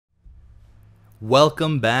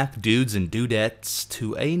Welcome back, dudes and dudettes,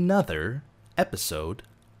 to another episode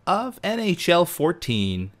of NHL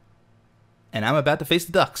 14. And I'm about to face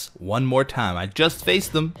the Ducks one more time. I just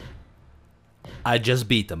faced them. I just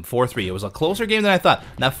beat them 4-3. It was a closer game than I thought.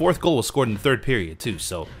 And that fourth goal was scored in the third period, too.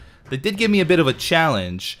 So they did give me a bit of a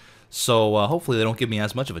challenge. So hopefully they don't give me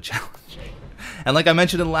as much of a challenge. And like I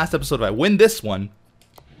mentioned in the last episode, if I win this one,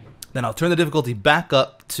 then I'll turn the difficulty back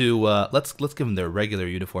up to, let's give them their regular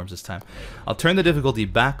uniforms this time. I'll turn the difficulty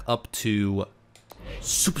back up to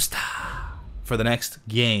Superstar for the next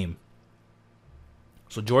game.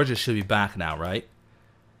 So Georgia should be back now, right?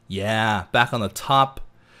 Yeah, back on the top.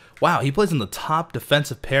 Wow, he plays in the top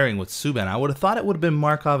defensive pairing with Subban. I would have thought it would have been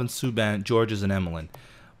Markov and Subban, Georges and Emelin.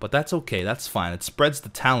 But that's okay, that's fine. It spreads the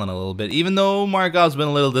talent a little bit, even though Markov's been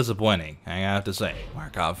a little disappointing, I have to say.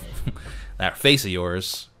 Markov, that face of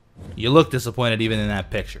yours. You look disappointed even in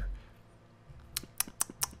that picture.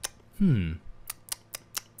 You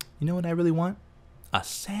know what I really want? A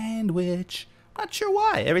sandwich. Not sure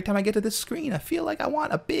why. Every time I get to this screen, I feel like I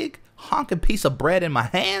want a big honking piece of bread in my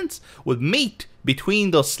hands with meat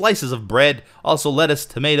between those slices of bread. Also lettuce,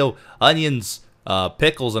 tomato, onions,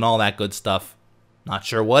 pickles, and all that good stuff. Not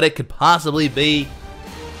sure what it could possibly be.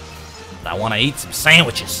 But I want to eat some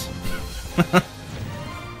sandwiches.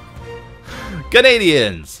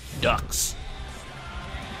 Canadiens. Ducks.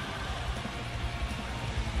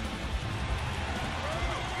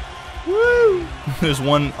 Woo! There's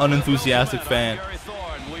one unenthusiastic fan.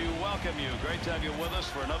 We welcome you. Great to have you with us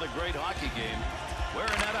for another great hockey game. We're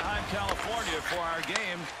in Anaheim, California for our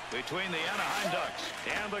game between the Anaheim Ducks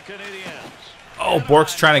and the Canadiens. Oh,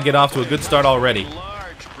 Bork's trying to get off to a good start already.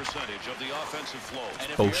 Large percentage of the offensive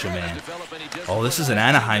flow. Osha, man. Oh, this is in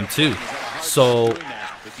Anaheim too. So,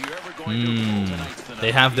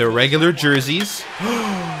 they have their regular jerseys.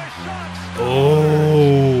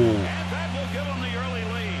 Oh,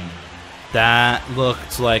 that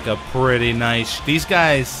looked like a pretty nice. These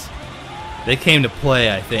guys, they came to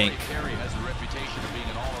play, I think.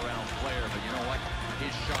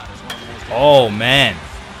 Oh man,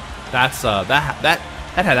 that's that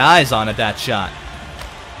had eyes on it. That shot,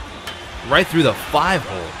 right through the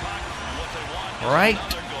 5-hole, right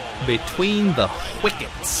between the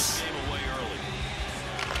wickets.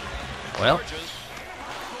 Well,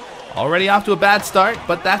 already off to a bad start,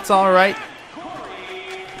 but that's all right.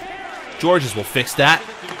 Georges will fix that.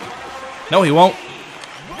 No, he won't,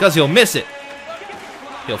 because he'll miss it.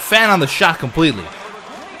 He'll fan on the shot completely.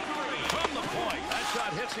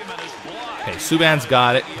 Okay, Subban's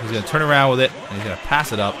got it. He's going to turn around with it, and he's going to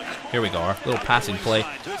pass it up. Here we go, our little passing play.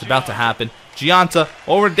 It's about to happen. Gianta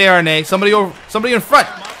over to Darnay. Somebody in front.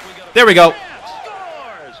 There we go.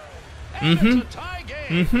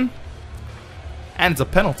 And it's a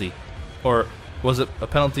penalty. Or was it a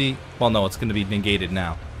penalty? Well, no, it's going to be negated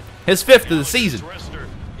now. His 5th of the season. Look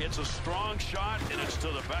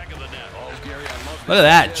at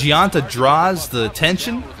that. Gianta draws the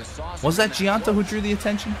attention. Was that Gianta who drew the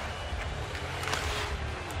attention?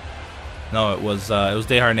 No, it was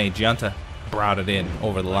Desharnais. Gianta brought it in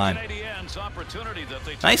over the line.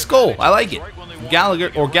 Nice goal. I like it.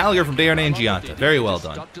 Gallagher from Desharnais and Gianta. Very well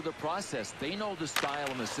done. They know the style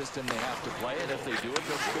and the system they have to play, and if they do it,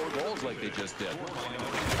 they'll score goals like they just did.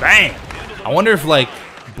 Bang! I wonder if like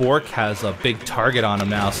Bork has a big target on him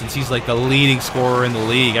now, since he's like the leading scorer in the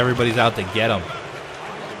league. Everybody's out to get him.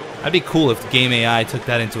 That'd be cool if the game AI took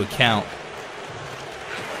that into account.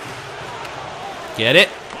 Get it?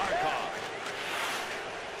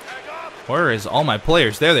 Where is all my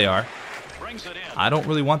players? There they are. I don't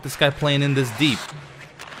really want this guy playing in this deep.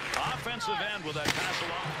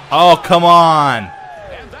 Oh, come on.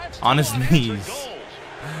 On his knees.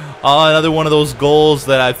 Oh, another one of those goals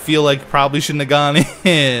that I feel like probably shouldn't have gone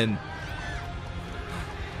in.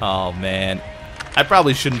 Oh, man. I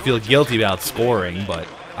probably shouldn't feel guilty about scoring, but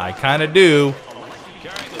I kind of do.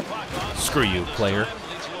 Screw you, player.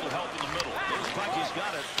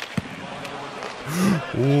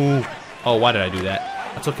 Ooh. Oh, why did I do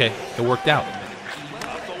that? That's okay. It worked out.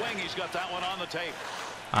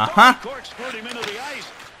 Uh-huh.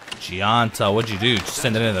 Gianta, what'd you do? Just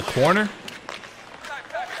send it into the corner?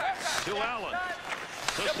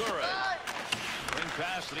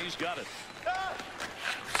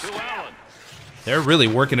 They're really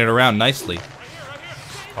working it around nicely.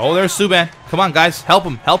 Oh, there's Subban. Come on, guys. Help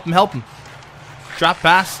him. Help him. Help him. Drop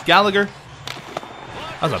pass. Gallagher.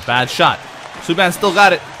 That was a bad shot. Subban still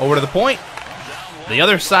got it. Over to the point. The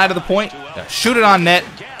other side of the point. Shoot it on net.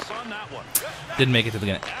 Didn't make it to the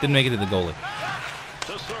net. Didn't make it to the goalie.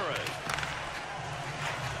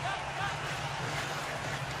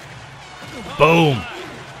 Boom.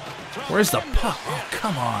 Where's the puck? Oh,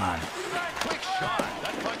 come on. Quick shot.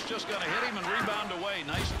 That puck's just going to hit him and rebound away.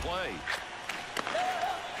 Nice play.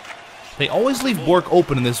 They always leave Bork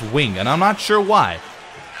open in this wing, and I'm not sure why.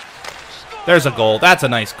 There's a goal. That's a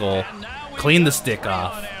nice goal. Clean the stick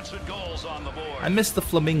off. Unanswered goals on the board. I missed the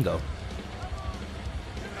flamingo.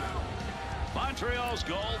 Montreal's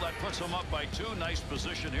goal, that puts them up by 2. Nice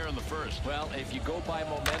position here in the first. Well, if you go by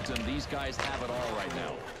momentum, these guys have it all right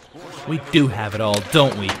now. We do have it all,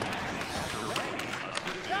 don't we?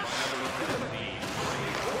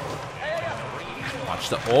 Watch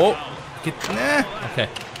the... Oh! Get... Nah. Okay.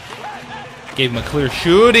 Gave him a clear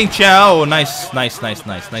shooting chow. Oh, nice, nice, nice,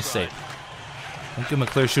 nice. Nice save. Don't give him a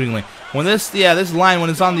clear shooting lane. When this line, when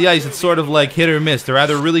it's on the ice, it's sort of like hit or miss. They're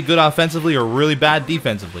either really good offensively or really bad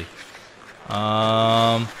defensively.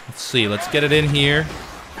 Let's see. Let's get it in here.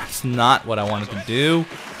 That's not what I wanted to do.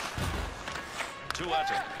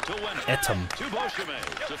 Etam.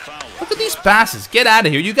 Look at these passes. Get out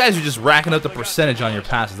of here. You guys are just racking up the percentage on your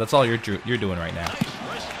passes. That's all you're doing right now.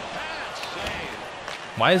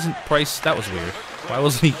 Why isn't Price? That was weird. Why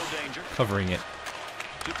wasn't he covering it?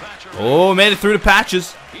 Oh, made it through the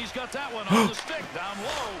patches.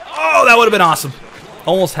 Oh, that would have been awesome.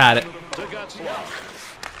 Almost had it.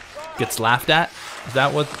 Gets laughed at. Is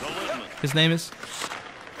that what his name is?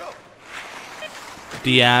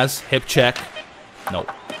 Diaz, hip check.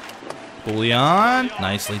 Nope. Bullion,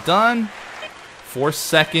 nicely done. 4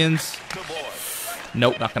 seconds.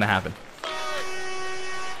 Nope, not gonna happen.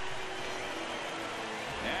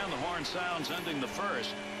 And the horn sounds ending the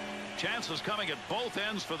first. Chances coming at both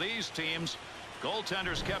ends for these teams.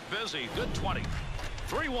 Goaltenders kept busy. Good 20.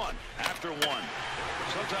 3-1 after 1.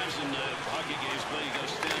 Sometimes in hockey games, you got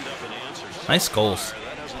to stand up and answer. Nice goals.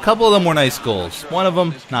 A couple of them were nice goals. One of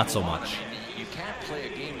them, not so much.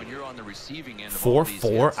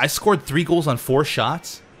 4-4. I scored 3 goals on 4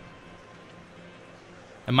 shots.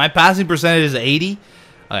 And my passing percentage is 80.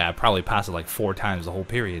 Oh, yeah, I probably passed it like 4 times the whole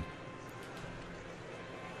period.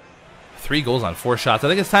 3 goals on 4 shots. I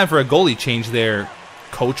think it's time for a goalie change there,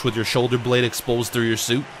 coach, with your shoulder blade exposed through your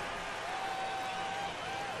suit.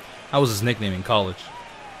 That was his nickname in college.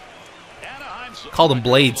 Called him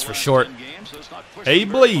Blades for short. Hey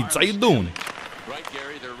Blades, how you doing?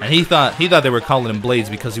 And he thought they were calling him Blades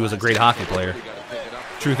because he was a great hockey player.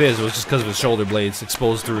 Truth is, it was just because of his shoulder blades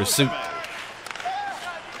exposed through his suit.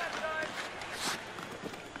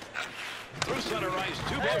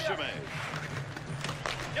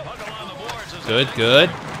 Good, good.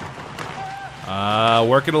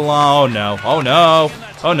 Work it along. Oh no. Oh no.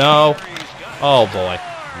 Oh no. Oh boy.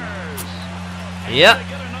 Yep.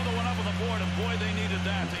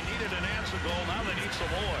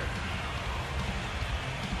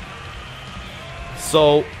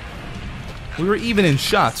 So we were even in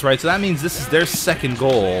shots, right? So that means this is their second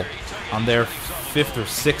goal on their 5th or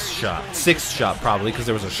 6th shot. 6th shot probably, because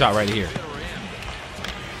there was a shot right here.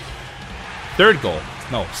 3rd goal.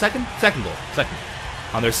 No, second goal. Second.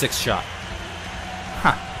 On their 6th shot.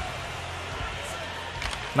 Huh.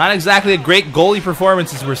 Not exactly a great goalie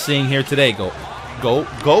performances we're seeing here today.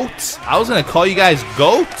 Goats? I was going to call you guys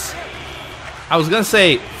goats. I was going to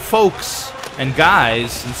say folks and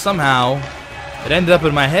guys, and somehow it ended up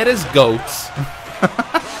in my head as goats.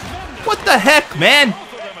 What the heck, man?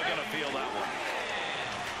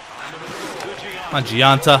 Come on,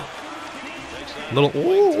 Gianta. Little.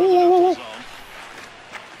 Ooh.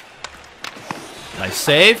 Nice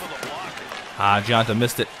save. Ah, Gianta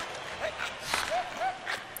missed it.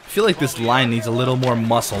 I feel like this line needs a little more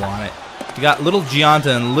muscle on it. You got little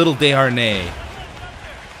Gianta and little Desharnais.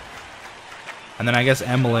 And then I guess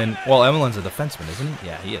Emelin. Well, Emelin's a defenseman, isn't he?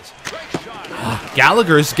 Yeah, he is.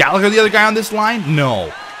 Gallagher? Is Gallagher the other guy on this line?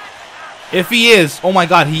 No. If he is, oh my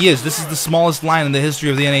god, he is. This is the smallest line in the history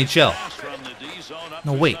of the NHL.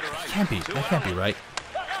 No, wait. That can't be. That can't be right.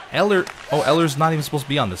 Eller. Oh, Eller's not even supposed to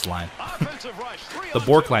be on this line. The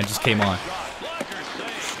Bork line just came on.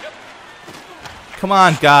 Come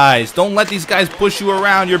on, guys. Don't let these guys push you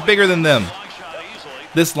around. You're bigger than them.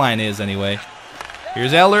 This line is, anyway.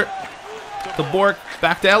 Here's Eller. To Bork.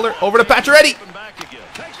 Back to Eller. Over to Pacioretty.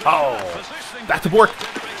 Oh. Back to Bork.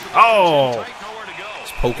 Oh.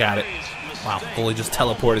 Just poke at it. Wow. Goalie just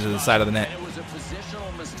teleported to the side of the net. It was a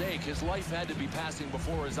positional mistake. His life had to be passing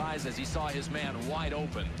before his eyes as he saw his man wide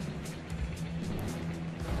open.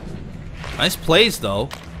 Nice plays, though.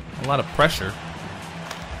 A lot of pressure.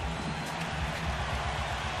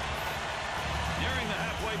 Nearing the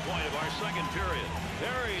halfway point of our second period.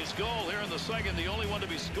 Perry's goal here in the second, the only one to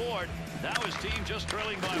be scored. Now his team just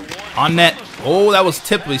trailing by 1. On net. Oh, that was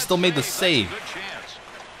tipped, but he still made the save.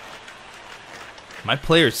 My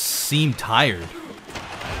players seem tired.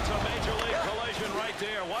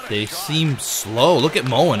 They seem slow. Look at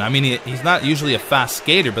Moen. I mean, he's not usually a fast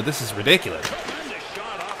skater, but this is ridiculous. Tremendous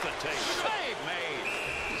shot off the tape. Save made.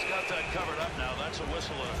 He's got that covered up now. That's a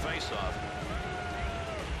whistle and a face-off.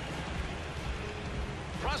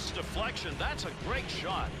 Cross deflection. That's a great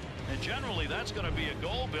shot. And generally, that's going to be a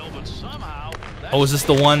goal, Bill, but somehow... Oh, is this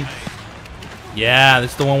the one? Yeah,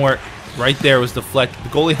 this is the one where right there was deflected. The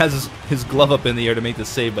goalie has his glove up in the air to make the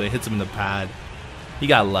save, but it hits him in the pad. He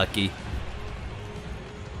got lucky.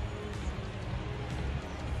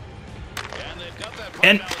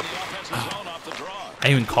 And I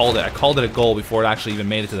even called it. I called it a goal before it actually even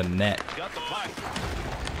made it to the net.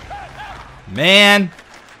 Man.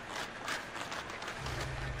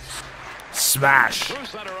 Smash.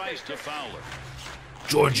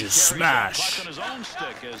 George's smash.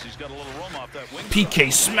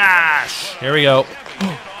 PK smash. Here we go.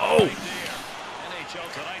 Oh.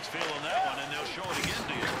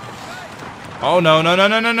 Oh, no, no, no,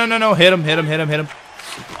 no, no, no, no, no. Hit him, hit him, hit him, hit him.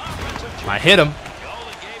 I hit him.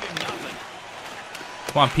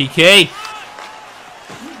 Come on, PK.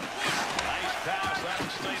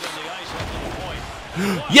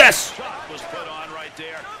 Yes!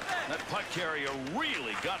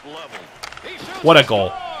 What a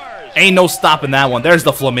goal. Ain't no stopping that one. There's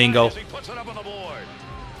the Flamingo.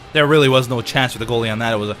 There really was no chance for the goalie on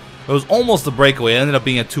that. It was almost a breakaway. It ended up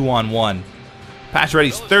being a 2-on-1.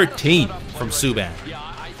 Pacioretty's 13 from Subban.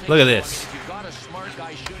 Look at this.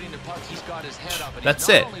 That's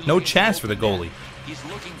it. No chance for the goalie. He's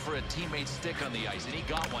looking for a teammate's stick on the ice, and he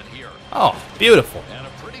got one here. Oh, beautiful. And a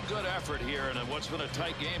pretty good effort here in what's been a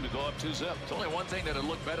tight game to go up 2-0. It's only one thing that'd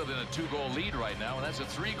look better than a 2-goal lead right now, and that's a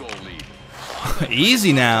 3-goal lead.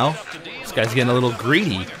 Easy now. This guy's getting a little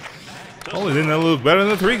greedy. Only thing that looks better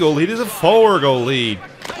than a 3-goal lead is a 4-goal lead.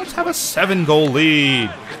 Let's have a 7-goal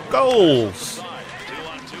lead. Goals.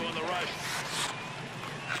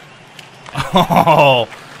 Oh,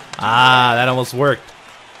 that almost worked.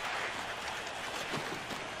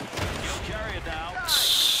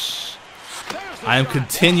 I am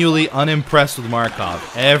continually unimpressed with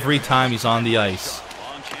Markov every time he's on the ice.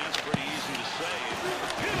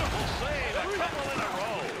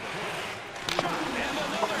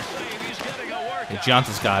 Hey,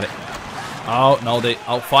 Johnson's got it. Oh, no, they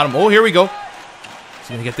outfought him. Oh, here we go. Is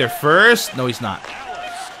he going to get there first? No, he's not.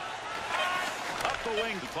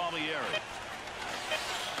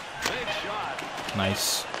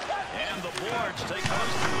 Nice.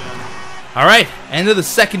 All right, end of the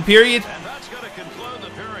second period.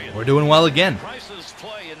 We're doing well again. Price's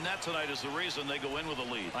play in net tonight is the reason they go in with a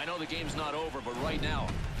lead. I know the game's not over, but right now,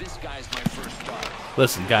 this guy's my first stop.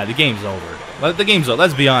 Listen, guy, the game's over. The game's over.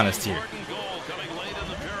 Let's be honest here.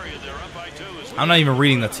 I'm not even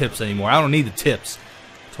reading the tips anymore. I don't need the tips.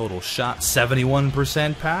 Total shot,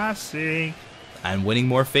 71% passing. And winning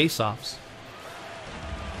more faceoffs.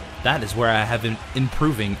 That is where I have been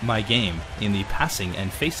improving my game, in the passing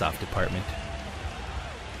and faceoff department.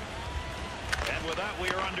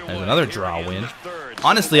 There's another draw win.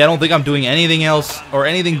 Honestly, I don't think I'm doing anything else or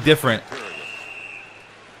anything different.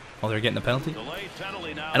 Oh, they're getting a penalty?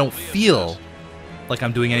 I don't feel like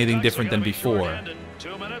I'm doing anything different than before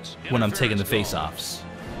when I'm taking the faceoffs.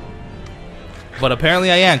 But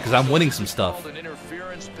apparently I am, because I'm winning some stuff. An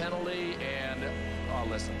interference penalty, and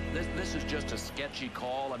listen, this is just a sketchy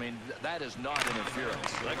call. I mean, that is not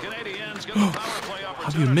interference. The Canadiens get the power play opportunity. How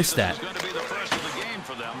do you miss that? It's going to be the first of the game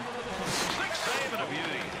for them. 6-save and a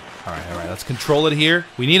beauty. All right, let's control it here.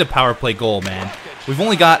 We need a power play goal, man. We've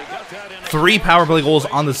only got 3 power play goals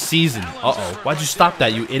on the season. Uh-oh. Why'd you stop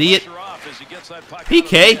that, you idiot?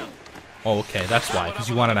 PK? Oh, okay, that's why, because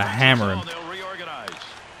you wanted to hammer him.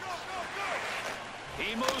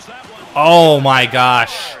 Oh, my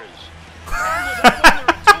gosh.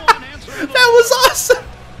 That was awesome.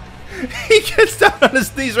 He gets down on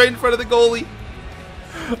his knees right in front of the goalie.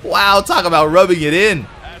 Wow, talk about rubbing it in.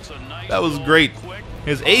 That was great.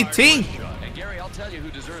 His 18. And Gary, I'll tell you who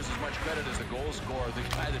deserves as much credit as the goal scorer, the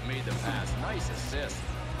guy that made the pass. Nice assist.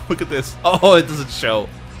 Look at this. Oh, it doesn't show.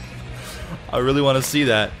 I really want to see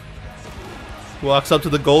that. He walks up to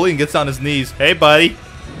the goalie and gets on his knees. Hey, buddy.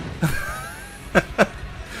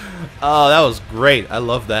 Oh, that was great. I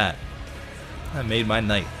love that. That made my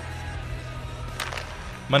night.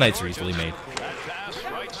 My nights are easily made.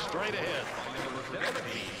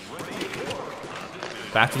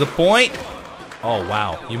 Back to the point. Oh,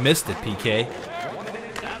 wow. You missed it, PK.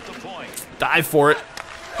 Dive for it.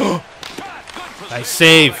 Nice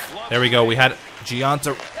save. There we go. We had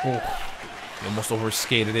Gianta. Oh, he almost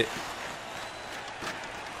overskated it.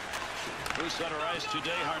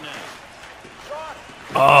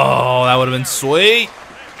 Oh, that would have been sweet.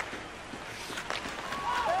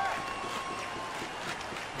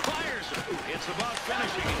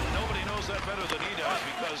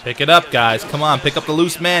 Pick it up, guys. Come on, pick up the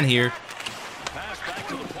loose man here. Pass back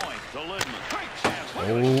to the point. To Lidman. Great chance.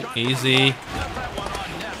 Oh, easy. Got that one on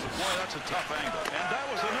net. Boy, that's a tough angle. And that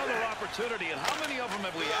was another opportunity. And how many of them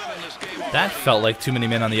have we had in this game? That felt like too many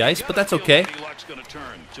men on the ice, but that's okay. Luck's going to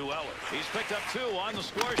turn to Eller. He's picked up 2 on the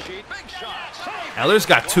score sheet. Big shots. Eller's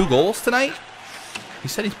got 2 goals tonight? He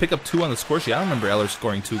said he's picked up 2 on the score sheet. I don't remember Eller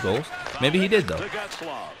scoring 2 goals. Maybe he did, though. That's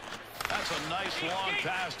a nice long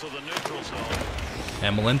pass to the neutral zone.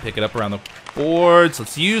 Emelin, pick it up around the boards.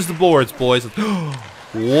 Let's use the boards, boys.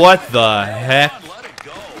 What the heck? Let it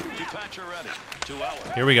go. To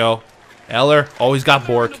Eller. Here we go. Eller. Oh, he's got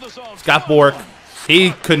Bork. He's got Bork.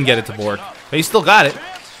 He couldn't get it to Bork. But he still got it.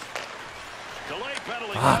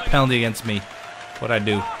 Ah, penalty against me. What'd I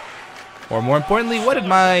do? Or more importantly, what did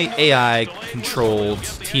my AI-controlled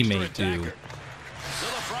teammate do?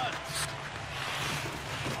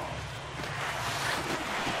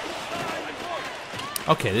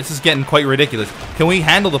 Okay, this is getting quite ridiculous. Can we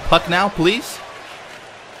handle the puck now, please?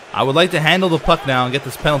 I would like to handle the puck now and get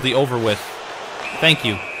this penalty over with. Thank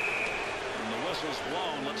you.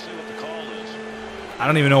 I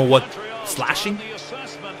don't even know what... Slashing?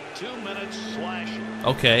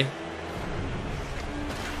 Okay.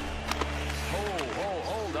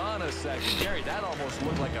 Hold on a second, Gary. That almost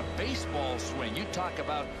looked like a baseball swing. You talk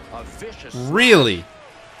about a vicious. Really?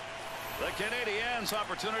 The Canadiens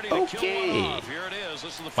opportunity to kill one off. Here it is.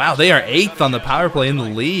 This is the Wow, they are 8th on the power play in the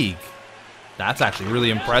league. That's actually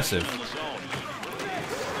really impressive.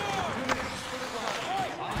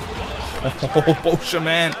 Oh, Bosha,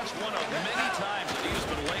 man.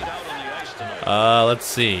 Let's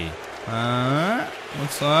see. No,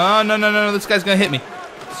 this guy's gonna hit me.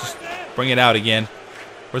 Let's just bring it out again.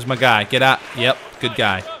 Where's my guy? Get out. Yep, good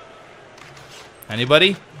guy.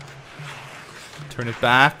 Anybody? Turn it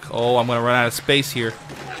back. Oh, I'm gonna run out of space here.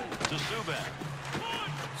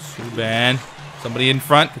 Subban. Somebody in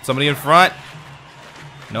front. Get somebody in front.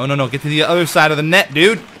 No. Get to the other side of the net,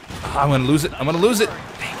 dude. Oh, I'm gonna lose it.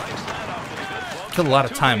 Killed a lot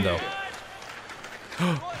of time, though.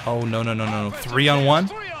 Oh, no.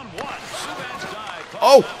 3-on-1?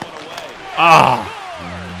 Oh! Ah!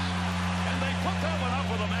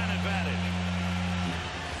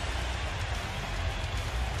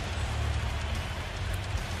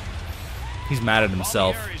 He's mad at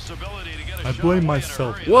himself. I blame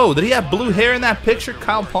myself. Whoa, did he have blue hair in that picture,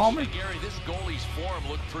 Kyle Palmer? Gary, this goalie's form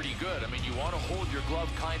looked pretty good. I mean, you want to hold your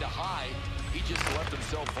glove kind of high. He just left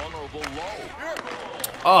himself vulnerable low.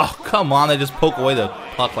 Oh, come on. They just poke away the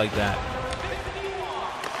puck like that.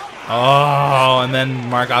 Oh, and then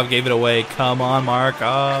Markov gave it away. Come on,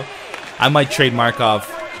 Markov. I might trade Markov,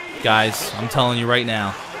 guys. I'm telling you right now.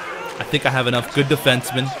 I think I have enough good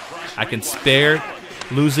defensemen. I can spare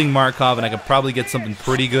losing Markov, and I could probably get something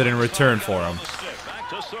pretty good in return for him.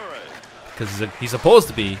 Because he's supposed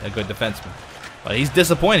to be a good defenseman. But he's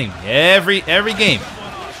disappointing every game.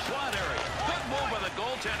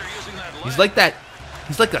 He's like that.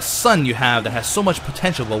 He's like the son you have that has so much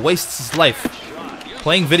potential but wastes his life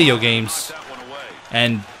playing video games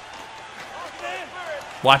and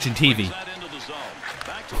watching TV.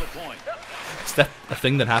 Is that a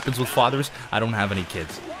thing that happens with fathers? I don't have any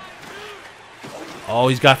kids. Oh,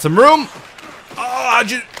 he's got some room. Oh,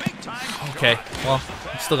 okay. Well,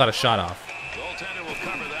 he still got a shot off.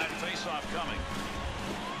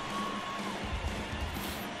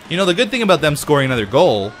 You know, the good thing about them scoring another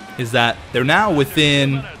goal is that they're now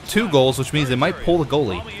within 2 goals, which means they might pull the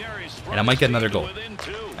goalie, and I might get another goal.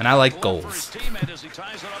 And I like goals. Look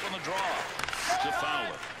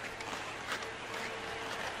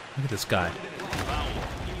at this guy.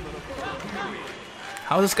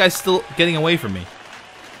 How is this guy still getting away from me?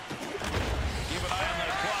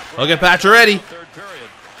 Look at Pacioretty.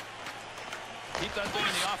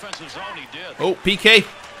 Oh, PK.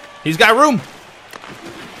 He's got room.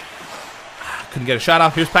 Couldn't get a shot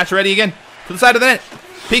off. Here's Pacioretty again. To the side of the net.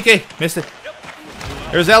 PK. Missed it.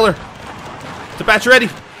 There's Eller. To Pacioretty.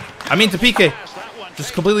 I mean to PK.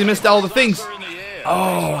 Just completely missed all the things.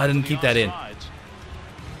 Oh, I didn't keep that in.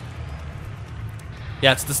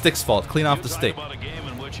 Yeah, it's the stick's fault. Clean off the stick.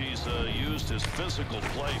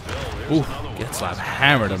 Ooh, Getzlaf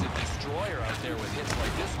hammered him.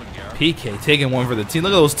 PK taking one for the team.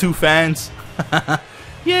 Look at those 2 fans.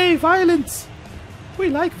 Yay, violence. We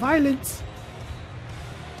like violence.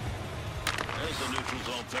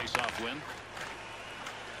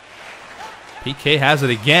 PK has it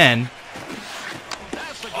again.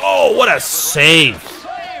 Oh, what a save.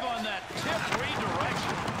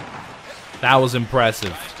 That was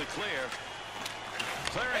impressive.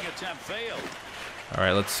 All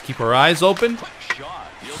right, let's keep our eyes open.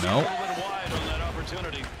 No.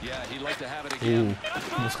 opportunity. Yeah, he'd like to have it again.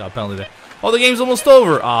 Ooh, almost got a penalty there. Oh, the game's almost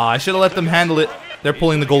over. Ah, I should have let them handle it. They're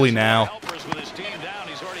pulling the goalie now. Helpers with his team down.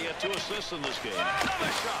 He's already had 2 assists in this game.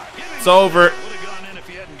 Another shot. It's over. Would have gone in if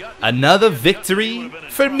he hadn't gotten it. Another victory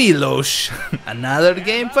for Milos. Another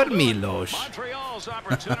game for Milos. Montreal's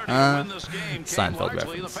opportunity to win this game came Seinfeld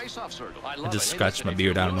largely in the reference. faceoff circle. I I love just it. Hey, scratched listen, my if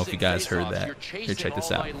beard. you're I don't know if you losing guys heard faceoffs, that. you're Here, chasing check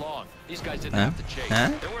this all out. night long. These guys didn't Huh? have to chase.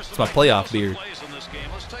 Huh? There were It's some my playoff explosive beard. plays in this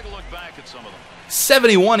game. Let's take a look back at some of them.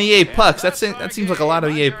 71 EA pucks. And That seems like a lot of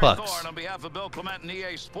our EA game. I'm Jerry pucks. Thorne on behalf of Bill Clement and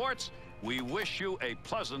EA Sports, we wish you a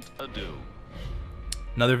pleasant adieu.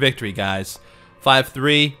 Another victory, guys.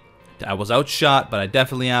 5-3. I was outshot, but I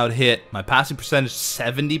definitely out-hit. My passing percentage,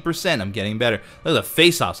 70%. I'm getting better. Look at the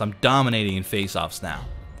face-offs. I'm dominating in face-offs now.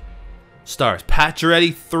 Stars.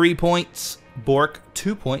 Pacioretty, 3 points. Bork,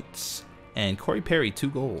 2 points. And Corey Perry, 2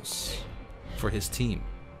 goals for his team.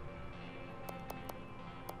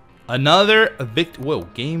 Another Whoa,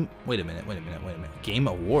 game. Wait a minute. Game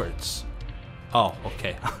awards. Oh,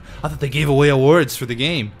 okay. I thought they gave away awards for the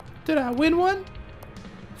game. Did I win one?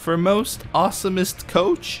 For most awesomest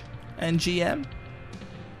coach and GM?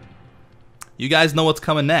 You guys know what's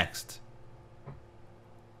coming next.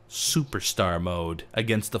 Superstar mode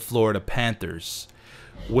against the Florida Panthers,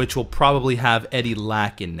 which will probably have Eddie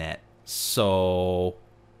Lack in net. So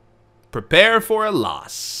prepare for a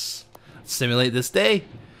loss. Simulate this day.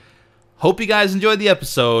 Hope you guys enjoyed the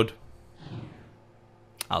episode.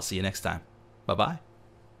 I'll see you next time. Bye-bye.